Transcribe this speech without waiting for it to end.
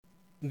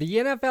The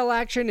NFL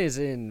action is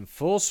in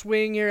full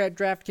swing here at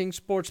DraftKings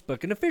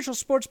Sportsbook, an official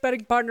sports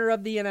betting partner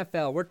of the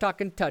NFL. We're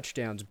talking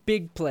touchdowns,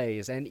 big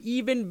plays, and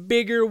even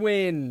bigger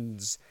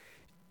wins.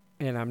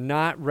 And I'm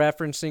not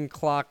referencing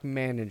clock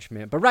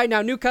management. But right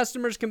now, new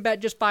customers can bet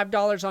just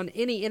 $5 on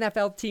any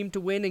NFL team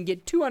to win and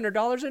get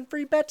 $200 in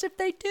free bets if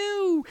they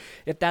do.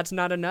 If that's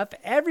not enough,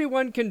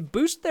 everyone can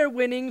boost their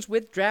winnings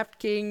with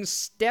DraftKings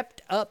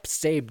stepped up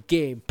same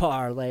game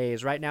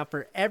parlays. Right now,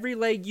 for every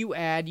leg you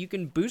add, you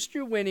can boost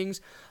your winnings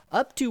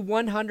up to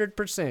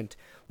 100%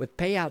 with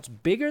payouts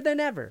bigger than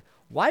ever.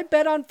 Why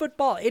bet on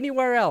football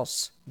anywhere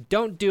else?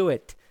 Don't do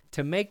it.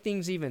 To make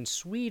things even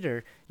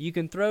sweeter, you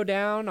can throw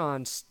down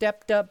on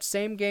stepped-up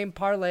same-game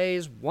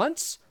parlays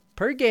once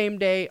per game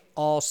day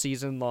all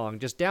season long.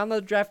 Just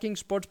download the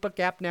DraftKings Sportsbook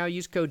app now.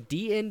 Use code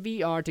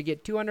DNVR to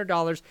get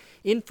 $200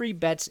 in free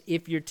bets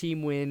if your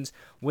team wins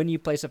when you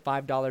place a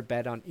 $5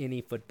 bet on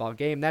any football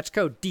game. That's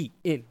code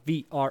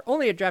DNVR.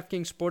 Only at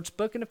DraftKings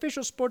Sportsbook, an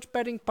official sports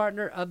betting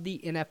partner of the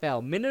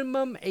NFL.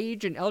 Minimum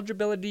age and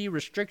eligibility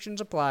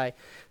restrictions apply.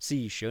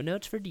 See show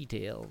notes for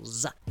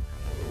details.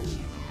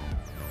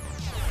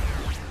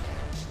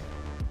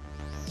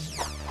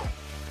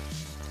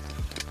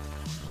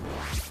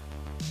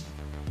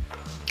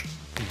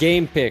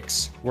 Game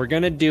picks. We're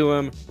going to do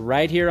them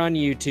right here on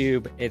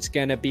YouTube. It's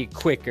going to be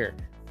quicker,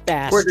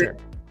 faster,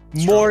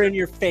 more in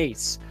your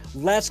face,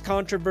 less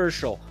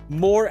controversial,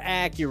 more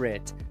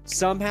accurate,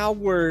 somehow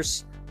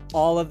worse,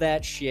 all of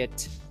that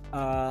shit.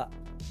 I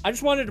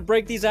just wanted to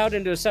break these out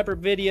into a separate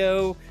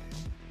video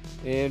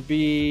and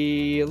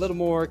be a little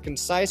more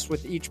concise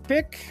with each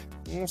pick.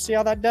 We'll see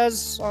how that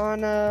does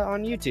on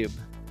YouTube.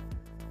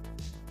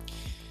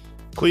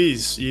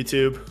 Please,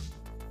 YouTube.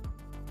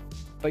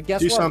 But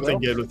guess Do what, something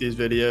Will? good with these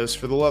videos,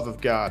 for the love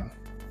of God.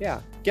 Yeah.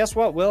 Guess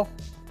what, Will?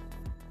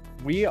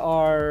 We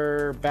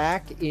are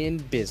back in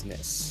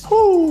business.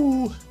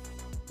 Woo!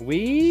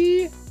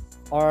 We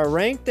are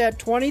ranked at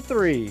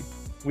 23.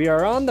 We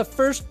are on the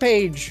first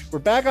page. We're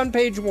back on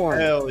page 1.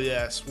 Hell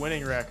yes.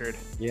 Winning record.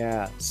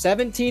 Yeah.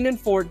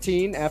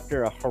 17-14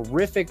 after a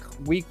horrific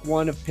week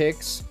 1 of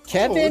picks.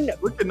 Kevin,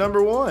 look at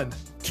number 1.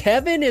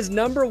 Kevin is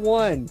number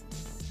 1.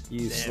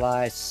 You Damn.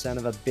 sly son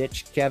of a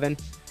bitch, Kevin.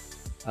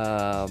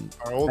 Our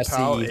old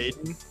pal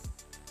Aiden.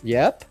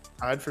 Yep.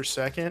 Tied for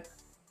second.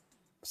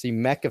 See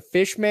Mecca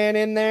Fishman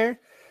in there.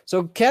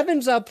 So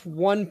Kevin's up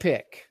 1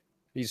 pick.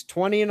 He's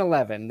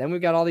 20-11. Then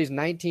we've got all these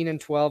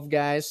 19-12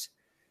 guys.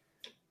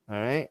 All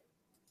right.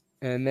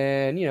 And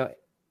then,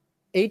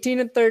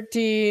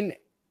 18-13.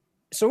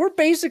 So we're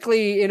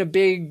basically in a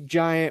big,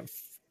 giant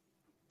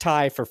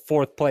tie for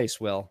 4th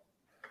place, Will,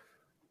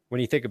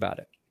 when you think about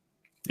it.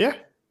 Yeah.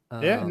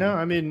 No,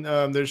 I mean,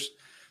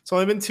 it's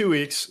only been 2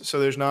 weeks, so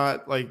there's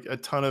not like a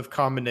ton of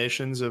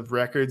combinations of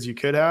records you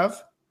could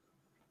have.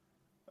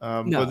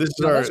 But this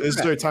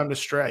is our time to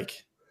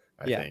strike,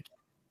 I think.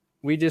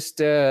 We just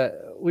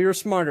we were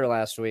smarter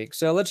last week.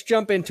 So let's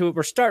jump into it.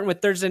 We're starting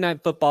with Thursday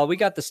Night Football. We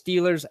got the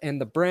Steelers and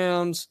the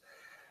Browns.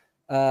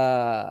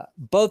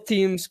 Both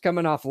teams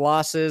coming off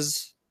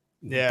losses.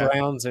 Yeah.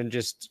 Browns in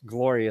just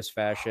glorious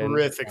fashion.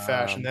 Horrific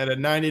fashion. They had a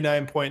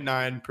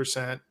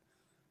 99.9%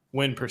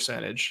 win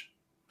percentage.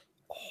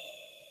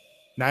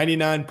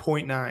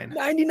 99.9.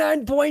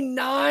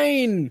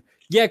 99.9.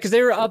 Yeah, because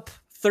they were up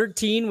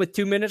 13 with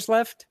 2 minutes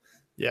left.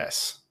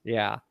 Yes.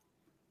 Yeah.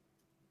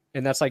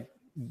 And that's like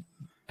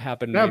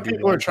happened. Now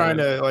people are trying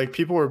to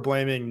people were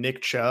blaming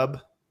Nick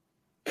Chubb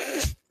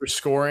for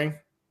scoring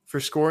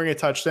a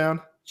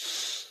touchdown.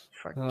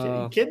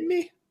 Are you kidding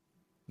me?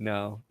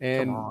 No.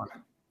 And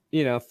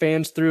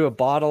fans threw a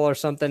bottle or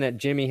something at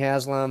Jimmy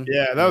Haslam.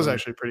 Yeah, that was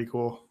actually pretty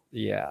cool.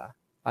 Yeah.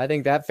 I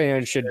think that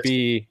fan should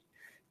be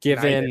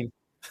given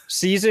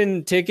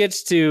season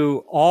tickets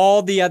to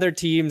all the other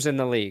teams in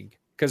the league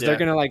because they're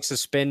going to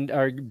suspend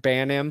or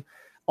ban him.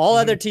 All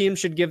other teams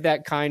should give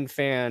that kind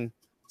fan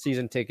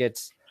season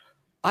tickets.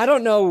 I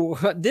don't know.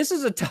 This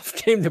is a tough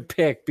game to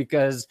pick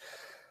because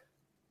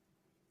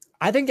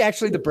I think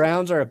actually the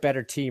Browns are a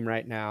better team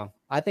right now.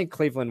 I think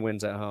Cleveland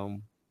wins at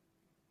home.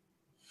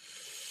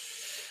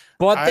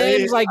 But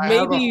then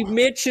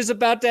Trubisky's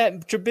about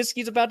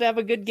to have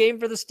a good game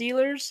for the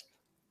Steelers.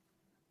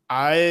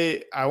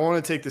 I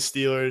want to take the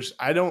Steelers.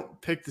 I don't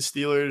pick the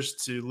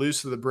Steelers to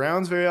lose to the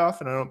Browns very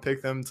often. I don't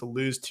pick them to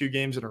lose 2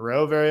 games in a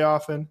row very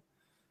often.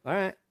 All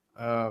right.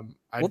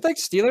 We'll take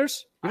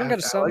Steelers. You don't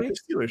got to sell me. The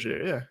Steelers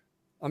here, yeah.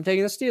 I'm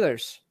taking the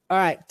Steelers. All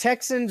right.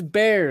 Texans,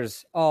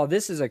 Bears. Oh,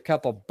 this is a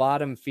couple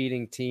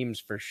bottom-feeding teams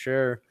for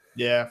sure.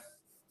 Yeah.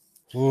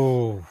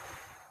 Ooh.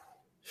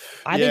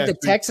 I think the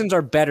Texans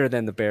are better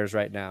than the Bears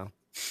right now.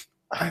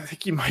 I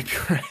think you might be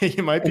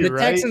right. The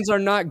Texans are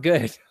not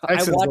good.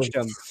 I watched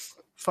them.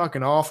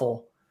 Fucking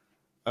awful.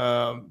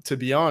 To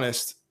be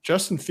honest,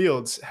 Justin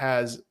Fields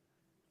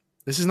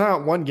this is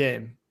not 1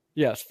 game.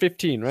 Yes,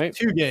 15, right?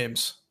 2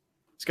 games.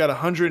 He's got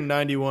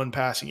 191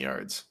 passing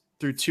yards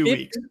through 2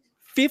 weeks.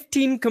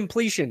 15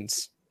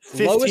 completions.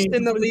 Lowest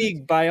in the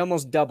league by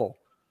almost double.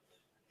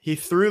 He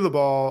threw the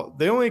ball.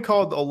 They only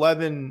called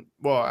 11.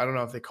 Well, I don't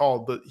know if they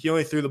called, but he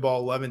only threw the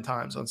ball 11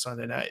 times on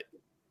Sunday night.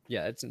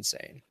 Yeah, it's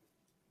insane.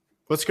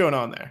 What's going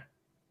on there?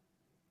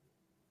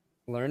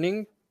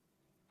 Learning?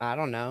 I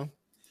don't know.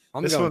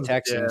 I'm going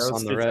Texans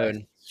on the road.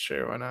 Texans.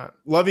 Sure, why not?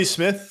 Lovie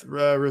Smith,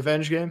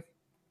 revenge game.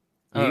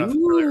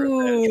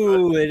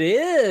 Ooh, it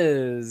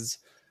is.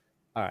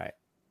 All right.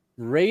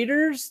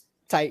 Raiders,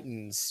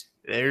 Titans.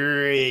 The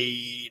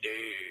Raiders.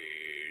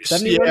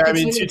 Yeah, I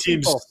mean,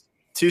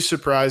 two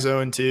surprise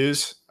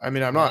 0-2s. I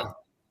mean, I'm not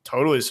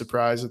totally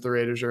surprised that the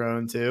Raiders are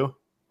 0-2.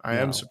 I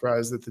am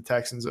surprised that the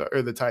Titans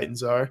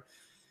are.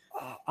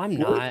 I'm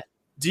not.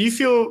 Do you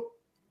feel?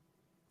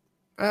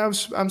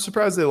 I'm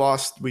surprised they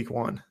lost week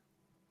 1.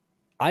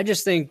 I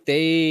just think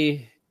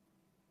they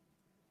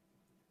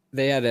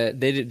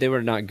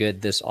were not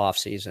good this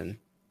offseason.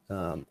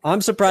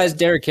 I'm surprised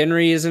Derrick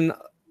Henry isn't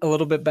a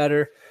little bit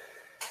better.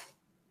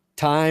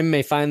 Time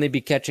may finally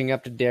be catching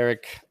up to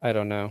Derrick. I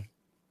don't know.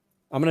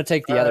 I'm going to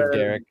take the other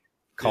Derek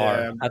Carr.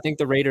 Yeah, I think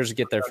the Raiders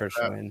get their first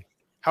win.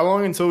 How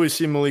long until we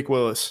see Malik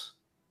Willis?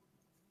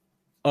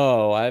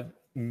 Oh, I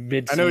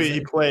know he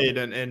played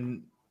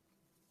in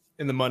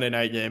the Monday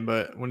night game,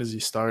 but when does he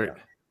start?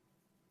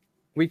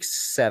 Week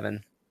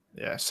 7.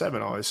 Yeah,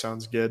 7 always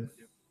sounds good.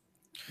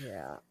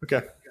 Yeah.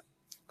 Okay.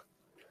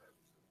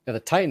 Yeah, the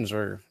Titans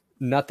were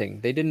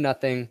nothing. They did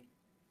nothing.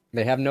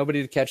 They have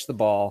nobody to catch the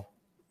ball.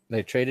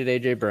 They traded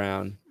A.J.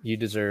 Brown. You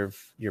deserve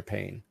your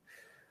pain.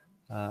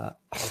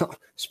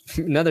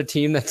 Another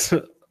team that's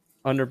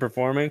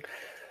underperforming.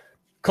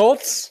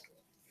 Colts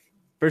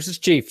versus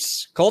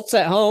Chiefs. Colts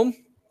at home.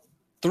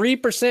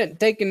 3%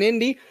 taking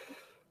Indy.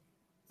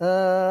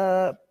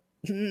 I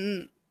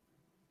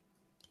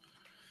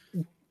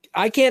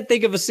can't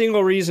think of a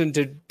single reason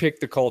to pick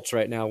the Colts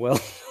right now, Will.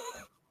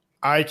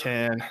 I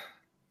can.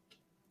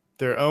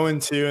 They're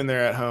 0-2 and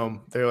they're at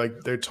home.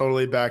 They're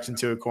totally backed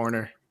into a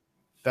corner.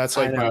 That's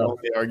my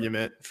only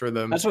argument for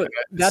them.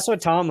 That's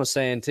what Tom was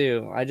saying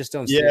too. I just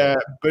don't see it. Yeah,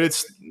 but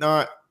it's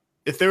not.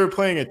 If they were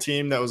playing a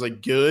team that was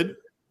good,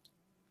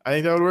 I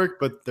think that would work.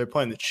 But they're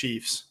playing the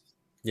Chiefs.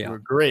 Yeah, who are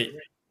great.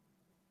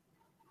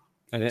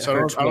 And so I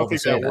don't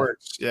think that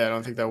works. Yeah, I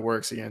don't think that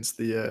works against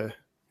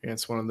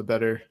one of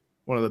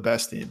the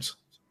best teams.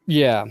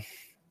 Yeah,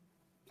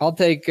 I'll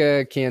take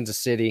Kansas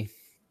City.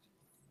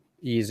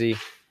 Easy.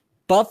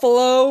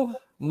 Buffalo,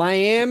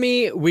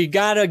 Miami, we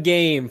got a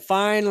game.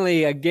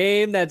 Finally, a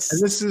game that's...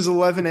 And this is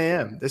 11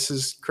 a.m. This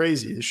is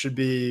crazy. This should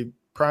be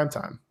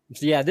primetime.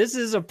 Yeah, this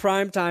is a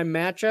primetime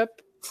matchup.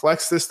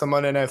 Flex this to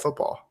Monday Night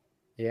Football.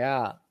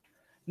 Yeah.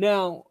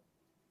 Now,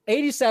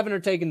 87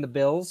 are taking the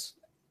Bills.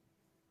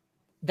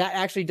 That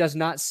actually does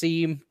not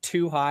seem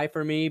too high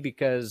for me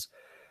because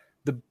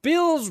the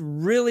Bills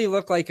really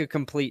look like a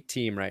complete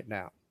team right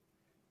now.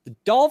 The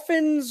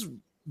Dolphins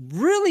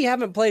really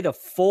haven't played a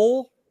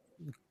full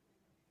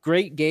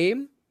great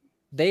game.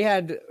 They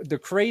had the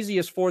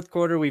craziest fourth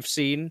quarter we've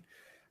seen,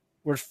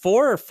 where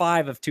 4 or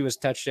 5 of Tua's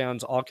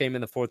touchdowns all came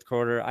in the fourth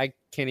quarter. I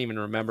can't even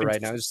remember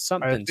right now. It's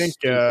something. I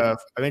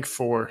think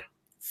 4.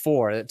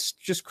 4. It's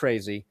just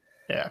crazy.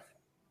 Yeah.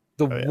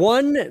 The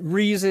one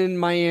reason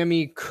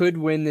Miami could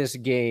win this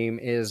game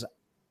is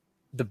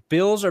the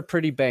Bills are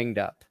pretty banged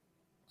up.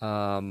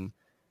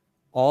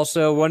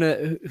 Also,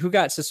 who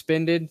got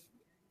suspended?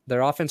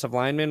 Their offensive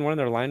lineman, one of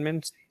their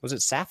linemen, was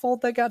it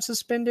Saffold that got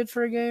suspended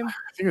for a game?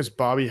 I think it was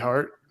Bobby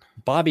Hart.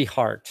 Bobby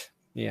Hart.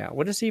 Yeah.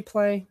 What does he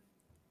play?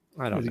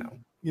 I don't know.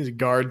 He's a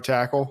guard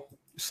tackle.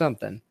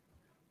 Something.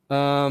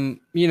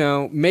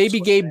 Maybe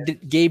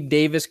Gabe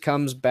Davis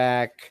comes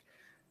back.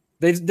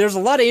 There's a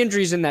lot of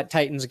injuries in that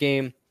Titans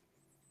game.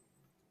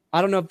 I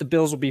don't know if the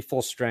Bills will be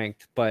full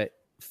strength, but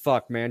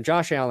fuck, man.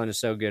 Josh Allen is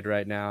so good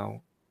right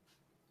now.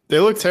 They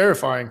look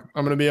terrifying.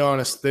 I'm going to be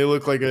honest. They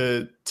look like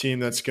a team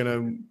that's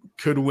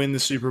could win the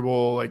Super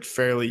Bowl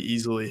fairly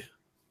easily.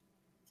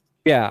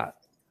 Yeah.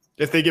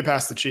 If they get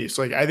past the Chiefs.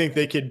 I think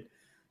they could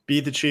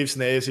beat the Chiefs in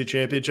the AFC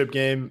Championship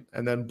game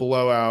and then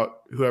blow out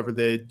whoever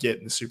they get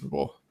in the Super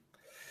Bowl.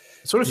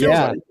 That's what it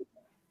feels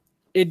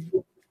like.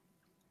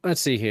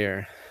 Let's see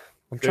here.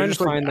 I'm trying to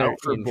find their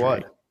injury.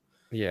 Blood.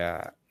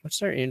 Yeah. What's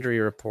their injury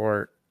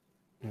report?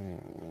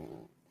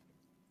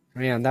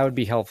 Man, that would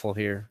be helpful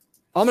here.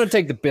 I'm going to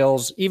take the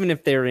Bills, even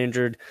if they're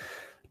injured.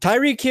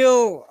 Tyreek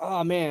Hill,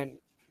 oh, man.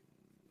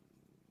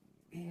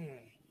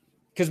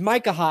 Because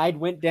Micah Hyde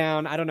went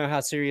down. I don't know how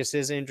serious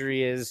his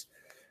injury is.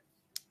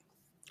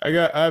 I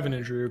have an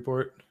injury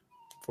report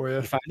for you.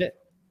 You find it?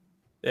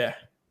 Yeah.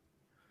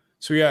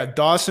 So we got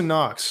Dawson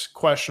Knox,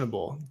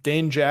 questionable.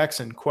 Dane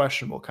Jackson,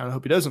 questionable. Kind of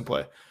hope he doesn't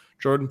play.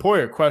 Jordan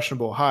Poyer,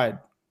 questionable. Hyde,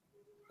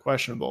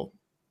 questionable.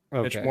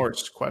 Okay. Mitch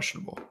Morse,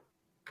 questionable.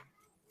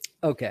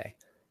 Okay.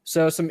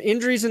 So some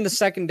injuries in the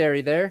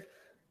secondary there.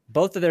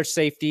 Both of their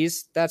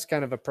safeties. That's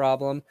kind of a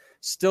problem.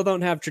 Still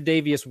don't have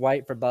Tre'Davious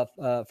White for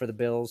the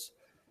Bills.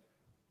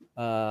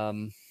 But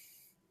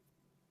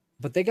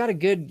they got a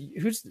good.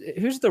 Who's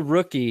the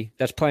rookie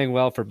that's playing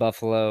well for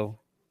Buffalo?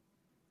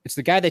 It's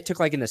the guy they took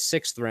in the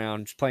 6th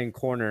round, playing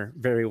corner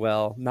very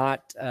well,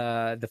 not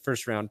the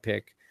first round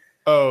pick.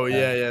 Oh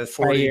yeah,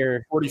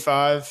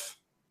 45,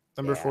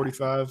 number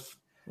 45.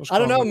 I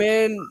don't know,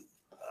 man.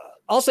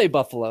 I'll say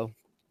Buffalo.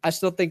 I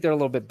still think they're a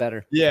little bit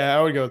better. Yeah,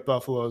 I would go with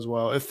Buffalo as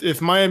well.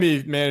 If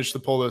Miami managed to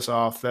pull this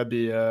off, that'd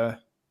be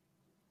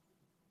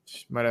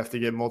might have to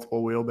get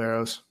multiple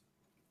wheelbarrows.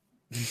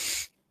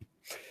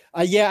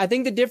 Yeah, I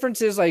think the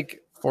difference is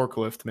like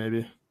forklift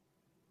maybe.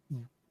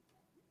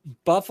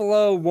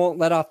 Buffalo won't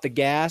let off the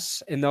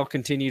gas, and they'll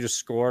continue to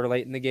score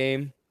late in the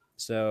game.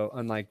 So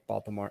unlike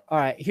Baltimore. All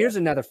right, here's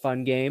another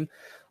fun game.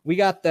 We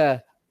got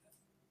the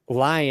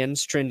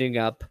Lions trending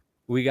up.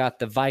 We got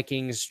the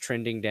Vikings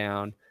trending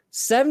down.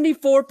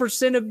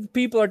 74% of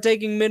people are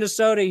taking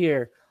Minnesota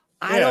here.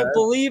 I don't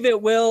believe it,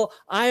 Will.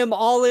 I am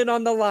all in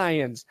on the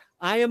Lions.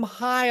 I am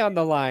high on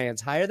the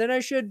Lions, higher than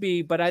I should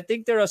be, but I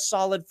think they're a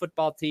solid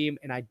football team,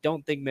 and I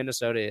don't think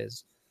Minnesota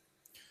is.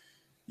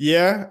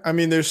 Yeah, I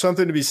mean, there's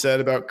something to be said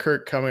about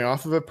Kirk coming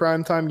off of a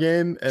primetime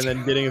game and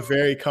then getting a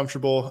very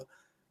comfortable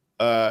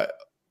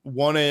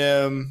 1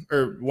 a.m.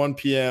 or 1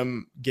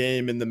 p.m.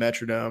 game in the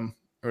Metrodome,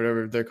 or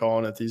whatever they're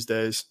calling it these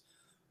days.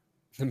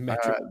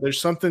 There's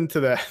something to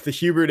that. The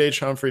Hubert H.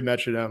 Humphrey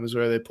Metrodome is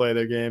where they play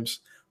their games,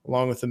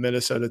 along with the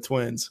Minnesota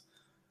Twins.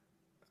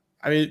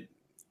 I mean,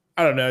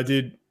 I don't know,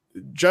 dude.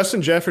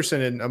 Justin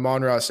Jefferson and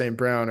Amon-Ra St.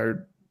 Brown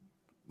are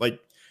like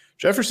 –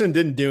 Jefferson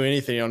didn't do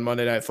anything on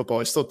Monday Night Football.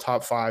 He's still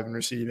top 5 in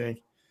receiving.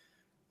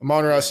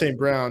 Amon-Ra St.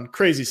 Brown,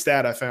 crazy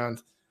stat I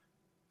found,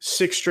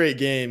 6 straight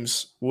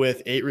games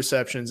with 8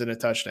 receptions and a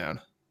touchdown.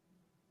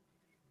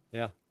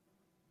 Yeah.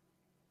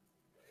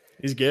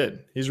 He's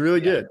good. He's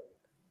really good.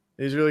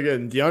 He's really good.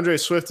 And DeAndre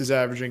Swift is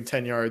averaging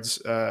 10 yards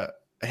a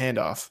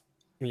handoff.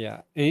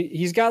 Yeah.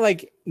 He's got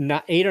like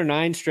 8 or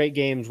 9 straight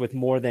games with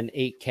more than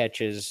 8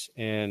 catches.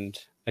 And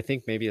I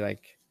think maybe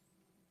like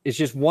it's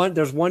just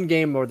there's one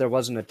game where there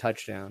wasn't a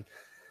touchdown.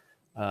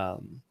 The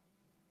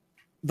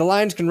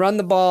Lions can run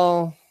the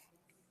ball.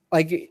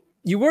 Like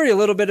you worry a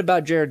little bit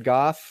about Jared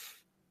Goff.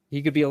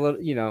 He could be a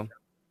little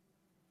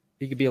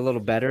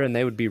better and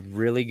they would be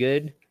really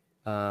good.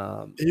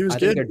 He was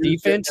good. Their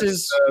defense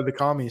is the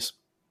commies.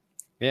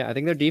 Yeah, I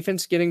think their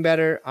defense is getting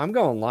better. I'm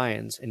going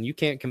Lions, and you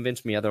can't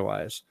convince me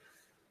otherwise.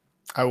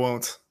 I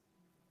won't.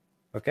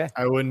 Okay.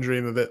 I wouldn't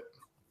dream of it.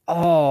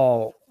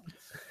 Oh,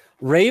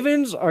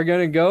 Ravens are going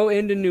to go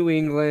into New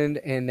England,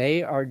 and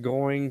they are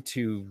going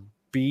to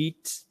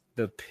beat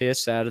the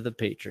piss out of the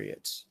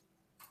Patriots.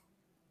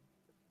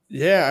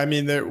 Yeah, I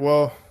mean, I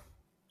don't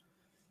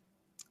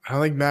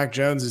think Mac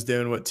Jones is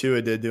doing what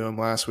Tua did to him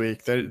last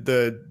week.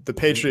 The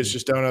Patriots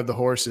just don't have the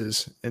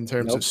horses in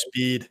terms of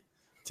speed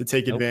to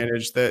take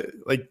advantage. That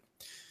like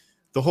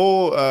the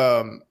whole,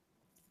 the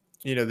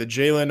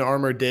Jalen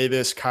Armour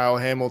Davis, Kyle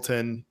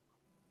Hamilton,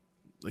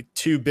 like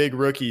 2 big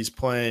rookies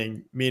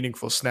playing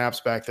meaningful snaps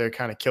back there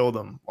kind of killed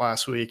them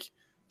last week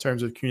in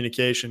terms of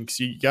communication. Because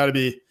you got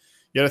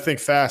to think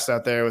fast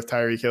out there with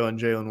Tyreek Hill and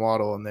Jalen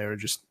Waddle, and they were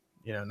just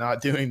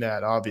not doing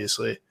that.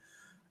 Obviously,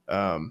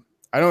 I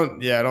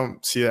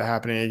don't see that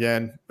happening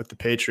again with the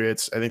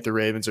Patriots. I think the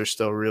Ravens are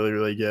still really,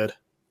 really good.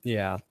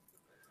 Yeah.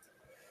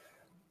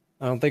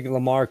 I don't think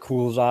Lamar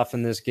cools off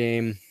in this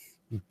game.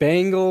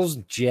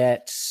 Bengals,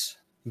 Jets.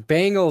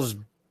 Bengals,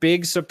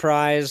 big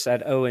surprise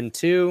at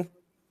 0-2.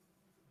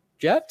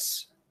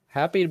 Jets,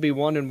 happy to be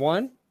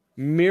 1-1.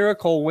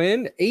 Miracle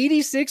win.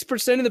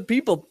 86% of the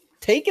people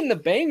taking the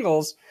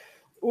Bengals.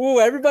 Ooh,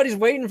 everybody's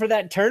waiting for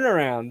that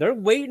turnaround. They're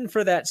waiting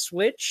for that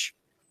switch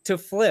to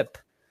flip.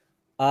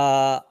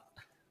 Dang.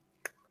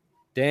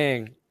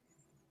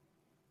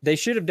 They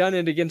should have done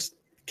it against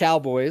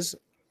Cowboys.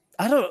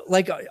 I don't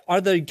like.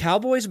 Are the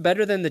Cowboys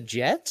better than the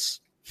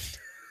Jets?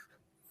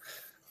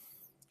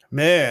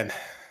 Man,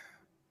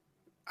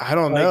 I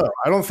don't know.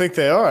 I don't think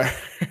they are.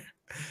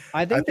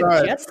 I think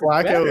the Jets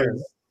are better.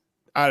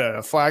 I don't know.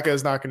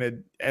 Flacco's not going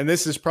to, and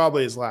this is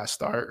probably his last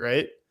start,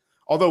 right?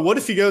 Although, what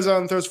if he goes out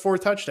and throws 4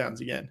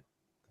 touchdowns again?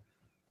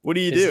 What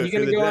do you do? Is he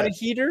going to go on a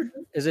heater?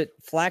 Is it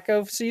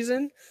Flacco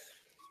season?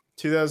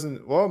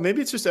 2000. Well,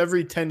 maybe it's just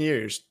every 10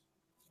 years.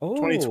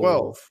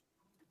 2012.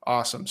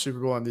 Awesome. Super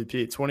Bowl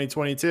MVP.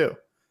 2022.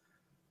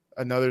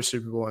 Another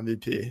Super Bowl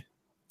MVP.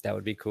 That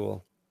would be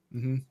cool.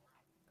 Mm-hmm.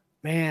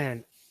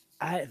 Man,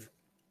 I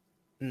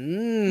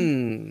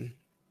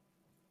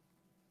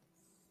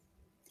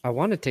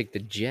want to take the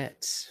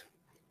Jets.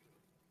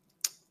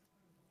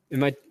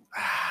 Do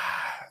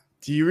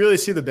you really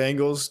see the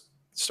Bengals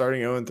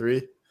starting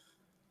 0-3?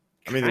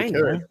 I mean, they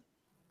could.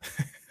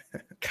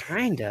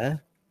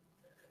 Kinda.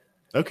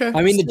 Okay.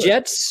 I mean, the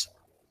Jets,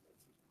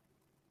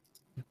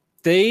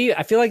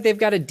 I feel like they've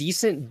got a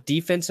decent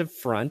defensive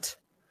front.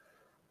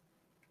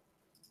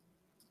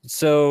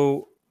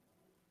 So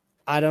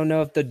I don't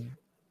know if the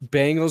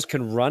Bengals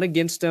can run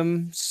against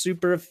them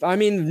I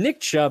mean, Nick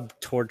Chubb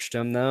torched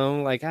them,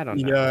 though. Like, I don't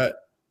know.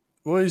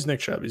 Well, he's Nick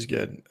Chubb. He's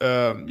good.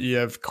 You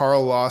have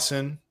Carl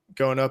Lawson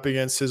going up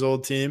against his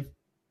old team.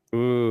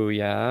 Ooh,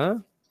 yeah.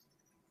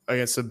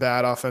 Against a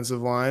bad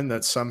offensive line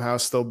that's somehow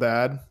still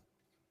bad.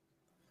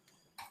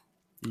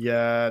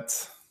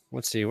 Yet,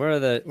 let's see. Where are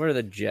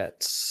the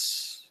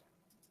Jets?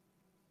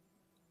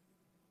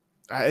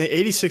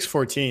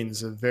 86-14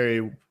 is a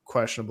very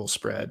questionable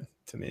spread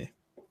to me.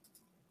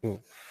 Ooh,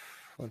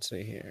 let's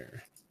see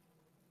here.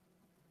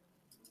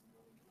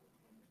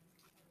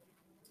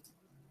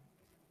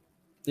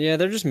 Yeah,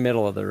 they're just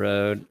middle of the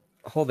road.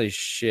 Holy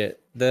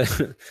shit.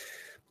 The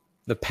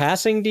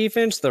passing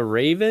defense, the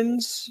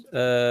Ravens,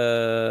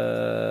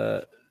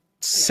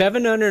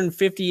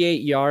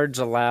 758 yards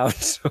allowed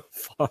so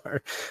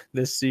far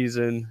this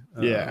season.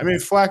 Yeah, I mean,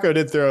 Flacco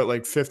did throw it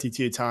like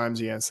 52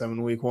 times against them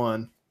in week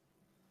 1.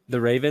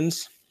 The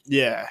Ravens?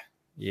 Yeah.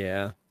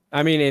 Yeah.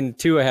 I mean, and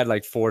Tua had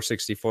like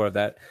 464 of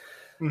that.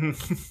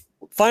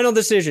 Final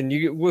decision.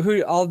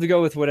 I'll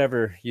go with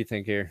whatever you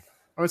think here.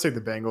 I would take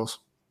the Bengals.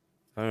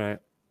 All right.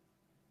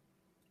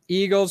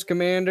 Eagles,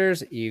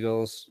 Commanders,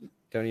 Eagles.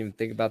 Don't even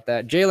think about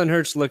that. Jalen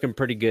Hurts looking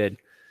pretty good.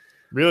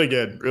 Really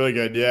good. Really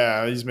good.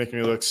 Yeah, he's making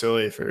me look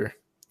silly for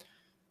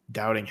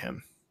doubting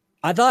him.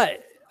 I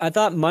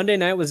thought Monday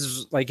night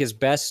was like his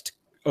best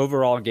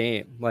overall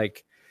game.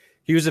 Like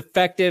he was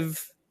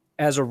effective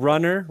as a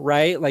runner,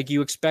 right? Like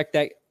you expect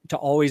that to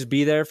always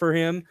be there for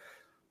him,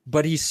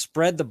 but he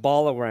spread the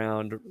ball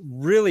around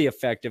really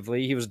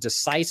effectively. He was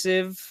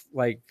decisive.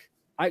 Like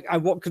I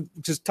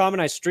because Tom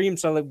and I streamed,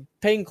 so like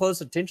paying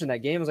close attention to that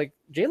game. I was like,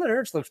 Jalen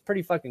Hurts looks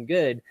pretty fucking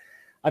good.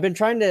 I've been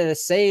trying to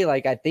say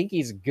like I think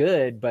he's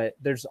good, but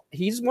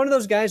he's one of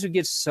those guys who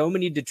gets so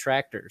many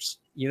detractors.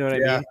 You know what I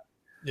mean?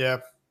 Yeah.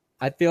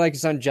 I feel like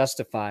it's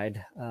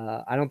unjustified.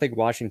 I don't think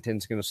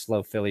Washington's going to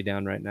slow Philly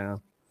down right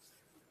now.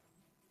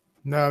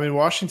 No, I mean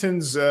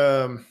Washington's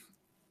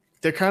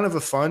they're kind of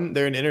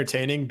they're an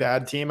entertaining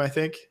bad team, I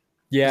think.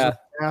 Yeah.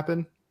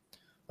 Happen.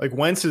 Like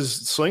Wentz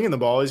is slinging the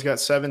ball. He's got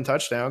 7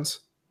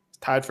 touchdowns.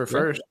 Tied for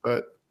first,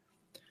 but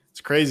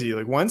it's crazy.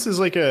 Like Wentz is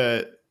like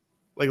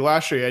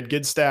last year he had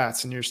good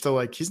stats and you're still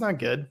like, he's not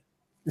good.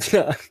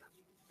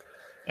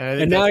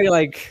 and now you're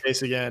like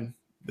case again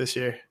this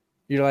year.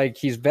 You're like,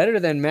 he's better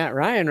than Matt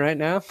Ryan right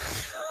now.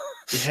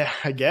 Yeah,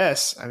 I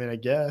guess.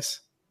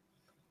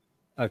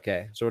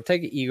 Okay, so we'll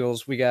take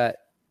Eagles. We got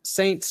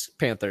Saints,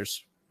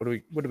 Panthers. What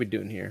are we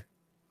doing here?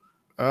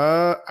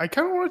 I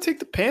kind of want to take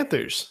the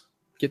Panthers.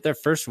 Get their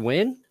first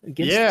win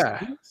against the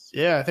Saints?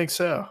 Yeah, I think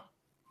so.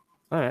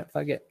 All right,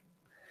 fuck it.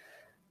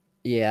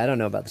 Yeah, I don't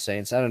know about the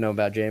Saints. I don't know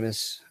about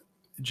Jameis.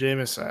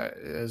 Jameis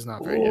is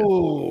not very good.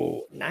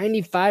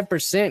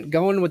 95%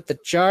 going with the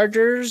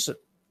Chargers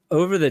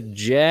over the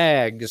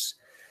Jags.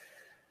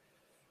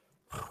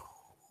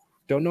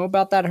 Don't know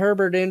about that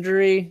Herbert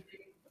injury.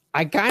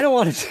 I kind of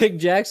want to take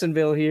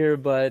Jacksonville here,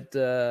 but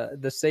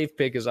the safe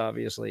pick is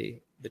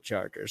obviously the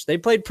Chargers. They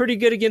played pretty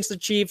good against the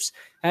Chiefs,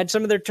 had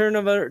some of their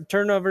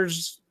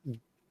turnovers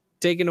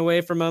taken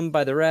away from them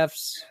by the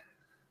refs.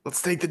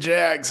 Let's take the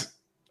Jags.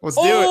 Let's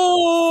do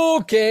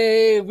it.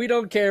 Okay, we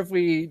don't care if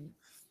we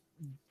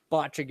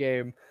botch a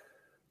game.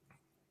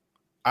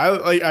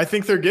 I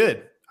think they're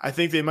good. I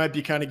think they might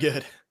be kind of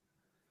good.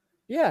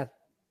 Yeah.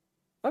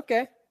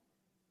 Okay.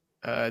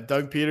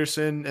 Doug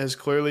Peterson has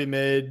clearly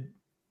made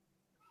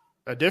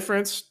a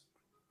difference.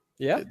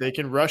 Yeah. They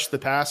can rush the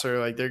passer.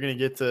 Like they're going to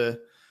get to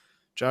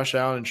Josh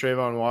Allen and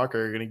Trayvon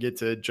Walker are going to get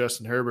to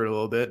Justin Herbert a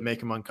little bit,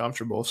 make him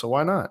uncomfortable. So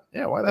why not?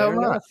 Yeah. Why the hell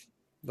not?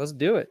 Let's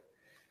do it.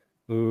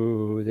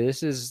 Ooh,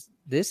 this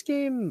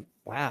game.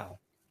 Wow.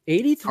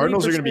 83%.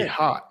 Cardinals are going to be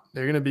hot.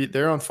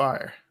 They're on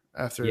fire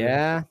after.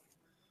 Yeah.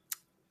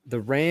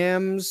 The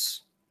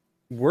Rams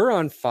were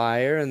on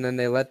fire and then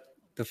they let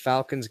the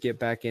Falcons get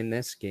back in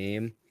this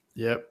game.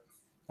 Yep.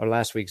 Or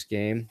last week's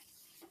game.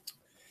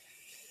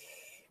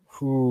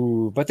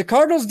 Ooh, but the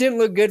Cardinals didn't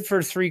look good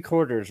for 3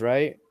 quarters,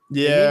 right?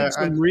 Yeah. They needed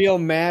some real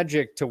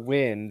magic to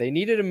win. They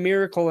needed a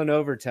miracle in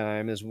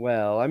overtime as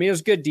well. I mean, it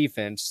was good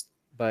defense,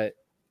 but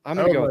I'm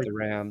going to go with the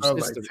Rams. I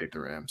would like to take the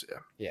Rams, yeah.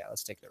 Yeah,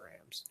 let's take the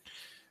Rams.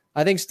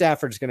 I think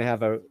Stafford's going to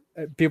have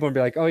people will be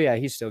like, oh, yeah,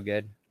 he's still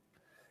good.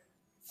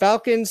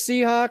 Falcons,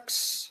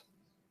 Seahawks.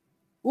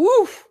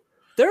 Ooh,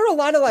 there are a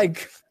lot of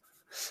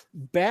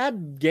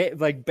bad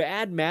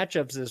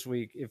matchups this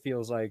week, it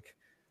feels like.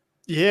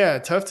 Yeah,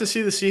 tough to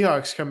see the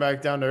Seahawks come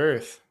back down to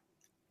earth.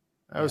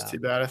 That was too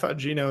bad. I thought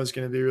Geno was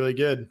going to be really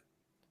good.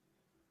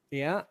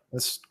 Yeah.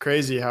 That's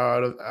crazy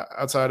how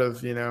outside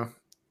of,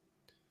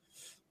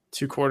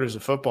 2 quarters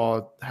of football,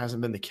 it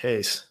hasn't been the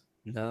case.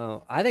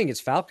 No, I think it's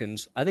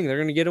Falcons. I think they're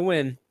going to get a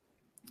win.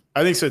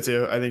 I think so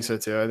too. I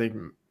think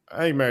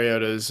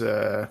Mariota's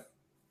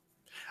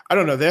I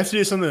don't know. They have to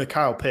do something to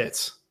Kyle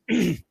Pitts.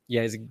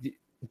 Yeah,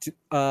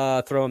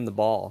 throw him the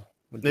ball.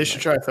 They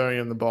should try throwing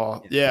him the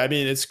ball. Yeah, I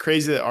mean, it's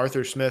crazy that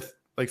Arthur Smith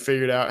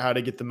figured out how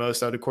to get the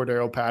most out of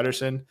Cordero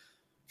Patterson,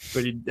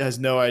 but he has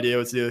no idea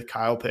what to do with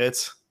Kyle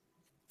Pitts.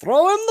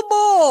 Throw him the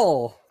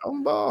ball. Throw him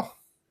the ball.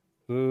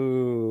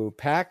 Ooh,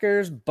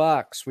 Packers,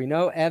 Bucks. We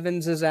know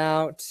Evans is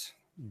out.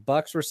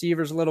 Bucks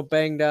receivers a little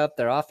banged up.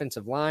 Their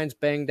offensive line's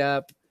banged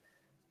up.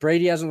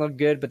 Brady hasn't looked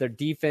good, but their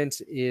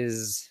defense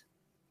is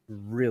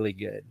really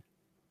good.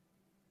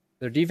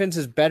 Their defense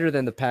is better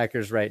than the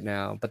Packers right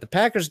now, but the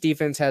Packers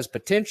defense has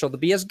potential to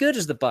be as good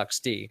as the Bucks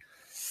D.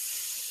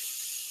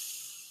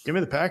 Give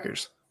me the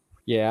Packers.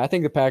 Yeah, I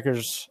think the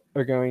Packers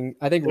are going.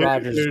 I think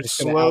Rodgers is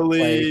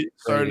slowly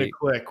starting to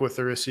click with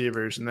the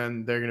receivers, and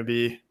then they're going to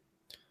be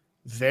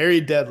very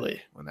deadly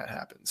when that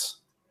happens.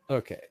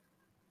 Okay.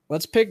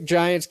 Let's pick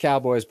Giants,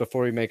 Cowboys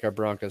before we make our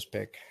Broncos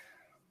pick.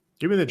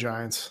 Give me the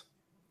Giants.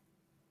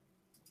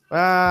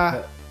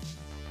 I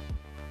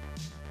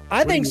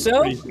think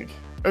so. Think?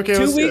 Okay,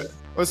 let's do it.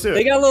 Let's do it.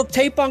 They got a little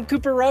tape on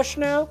Cooper Rush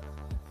now.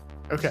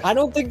 Okay. I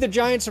don't think the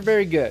Giants are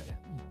very good,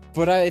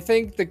 but I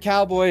think the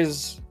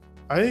Cowboys.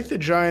 I think the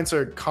Giants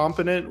are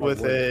competent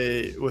with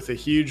a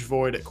huge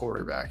void at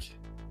quarterback.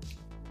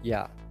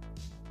 Yeah,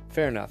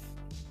 fair enough.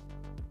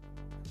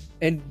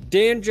 And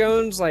Dan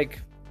Jones,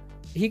 like,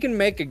 he can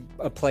make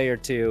a play or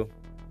two.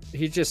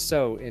 He's just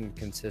so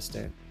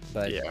inconsistent.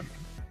 But yeah,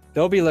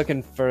 they'll be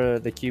looking for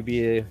the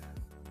QB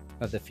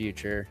of the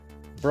future.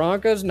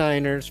 Broncos,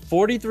 Niners,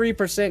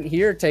 43%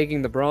 here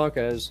taking the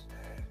Broncos.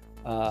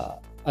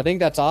 I think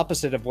that's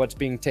opposite of what's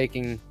being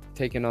taken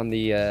on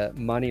the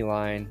money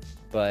line.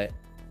 But,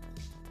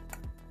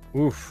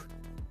 oof.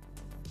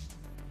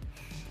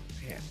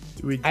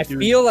 I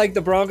feel like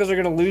the Broncos are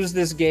going to lose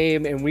this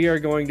game, and we are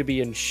going to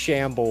be in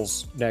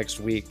shambles next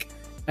week.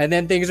 And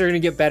then things are going to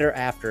get better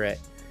after it.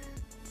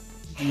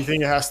 Do you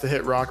think it has to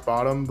hit rock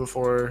bottom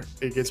before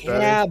it gets better?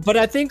 Yeah, but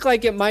I think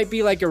like it might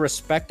be like a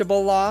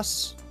respectable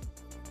loss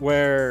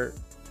where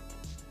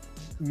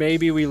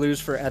maybe we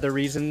lose for other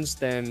reasons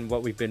than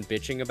what we've been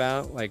bitching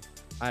about. Like,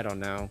 I don't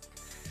know.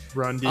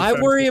 Run defense.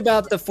 I worry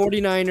about the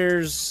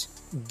 49ers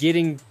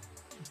getting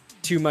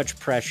too much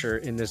pressure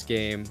in this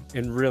game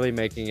and really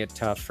making it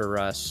tough for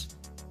Russ.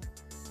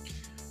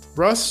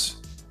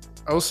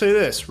 I will say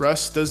this.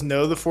 Russ does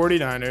know the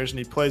 49ers, and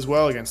he plays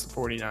well against the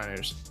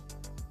 49ers.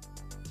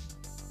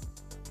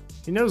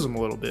 He knows them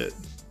a little bit.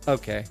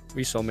 Okay,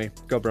 you sold me.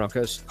 Go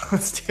Broncos.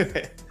 Let's do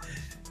it.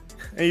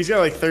 And he's got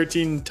like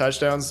 13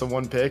 touchdowns to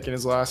 1 pick in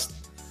his last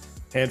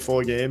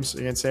handful of games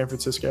against San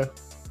Francisco.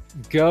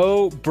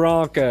 Go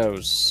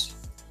Broncos.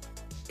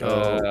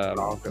 Go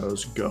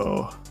Broncos,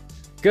 go.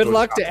 Good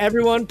luck to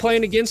everyone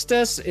playing against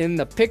us in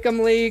the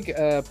Pick'em League.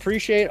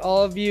 Appreciate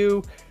all of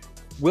you.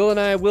 Will and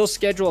I will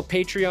schedule a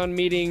Patreon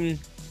meeting,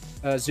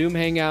 Zoom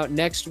hangout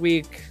next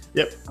week.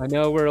 Yep. I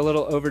know we're a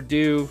little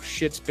overdue.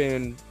 Shit's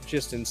been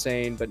just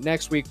insane. But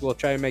next week we'll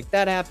try to make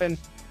that happen.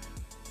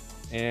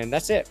 And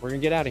that's it. We're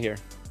going to get out of here.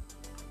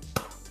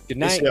 Good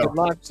night. Good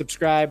luck.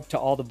 Subscribe to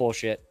all the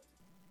bullshit.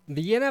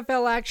 The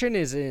NFL action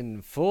is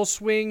in full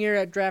swing here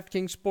at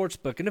DraftKings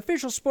Sportsbook, an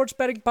official sports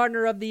betting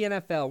partner of the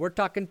NFL. We're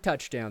talking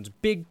touchdowns,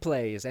 big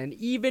plays, and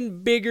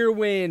even bigger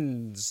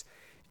wins.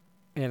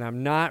 And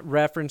I'm not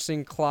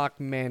referencing clock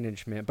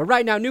management. But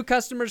right now, new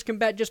customers can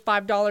bet just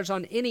 $5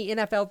 on any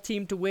NFL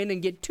team to win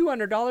and get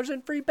 $200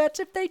 in free bets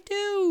if they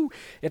do.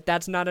 If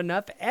that's not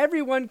enough,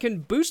 everyone can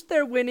boost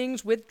their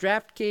winnings with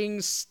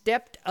DraftKings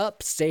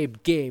stepped-up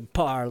same-game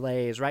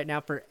parlays. Right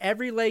now, for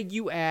every leg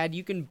you add,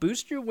 you can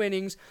boost your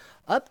winnings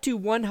up to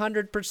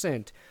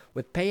 100%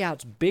 with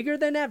payouts bigger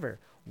than ever.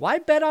 Why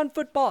bet on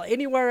football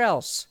anywhere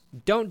else?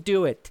 Don't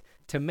do it.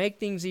 To make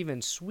things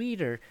even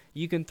sweeter,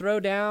 you can throw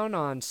down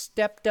on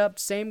stepped-up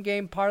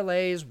same-game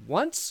parlays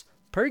once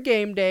per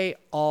game day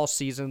all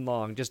season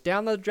long. Just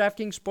download the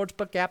DraftKings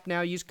Sportsbook app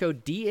now. Use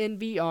code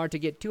DNVR to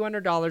get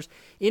 $200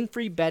 in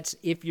free bets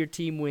if your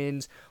team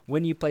wins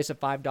when you place a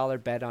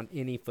 $5 bet on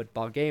any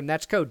football game.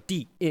 That's code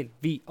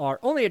DNVR.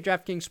 Only at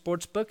DraftKings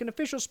Sportsbook, an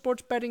official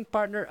sports betting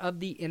partner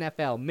of the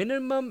NFL.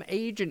 Minimum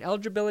age and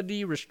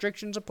eligibility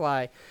restrictions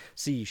apply.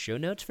 See show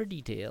notes for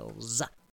details.